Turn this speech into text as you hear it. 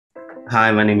Hi,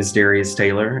 my name is Darius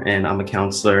Taylor, and I'm a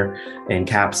counselor in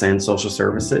CAPS and social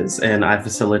services, and I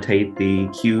facilitate the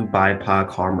Queer BIPOC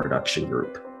harm reduction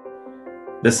group.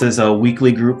 This is a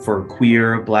weekly group for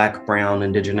queer, Black, Brown,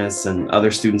 Indigenous, and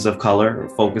other students of color,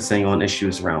 focusing on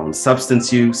issues around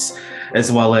substance use,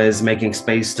 as well as making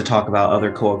space to talk about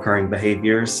other co-occurring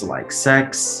behaviors like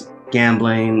sex,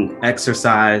 gambling,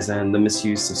 exercise, and the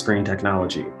misuse of screen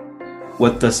technology.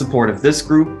 With the support of this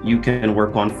group, you can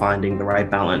work on finding the right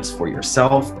balance for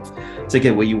yourself to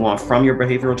get what you want from your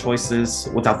behavioral choices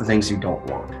without the things you don't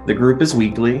want. The group is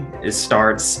weekly. It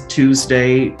starts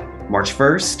Tuesday, March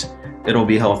 1st. It'll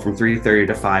be held from 3:30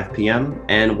 to 5 p.m.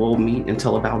 and we'll meet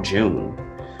until about June.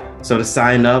 So to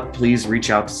sign up, please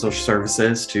reach out to social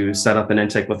services to set up an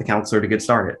intake with a counselor to get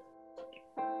started.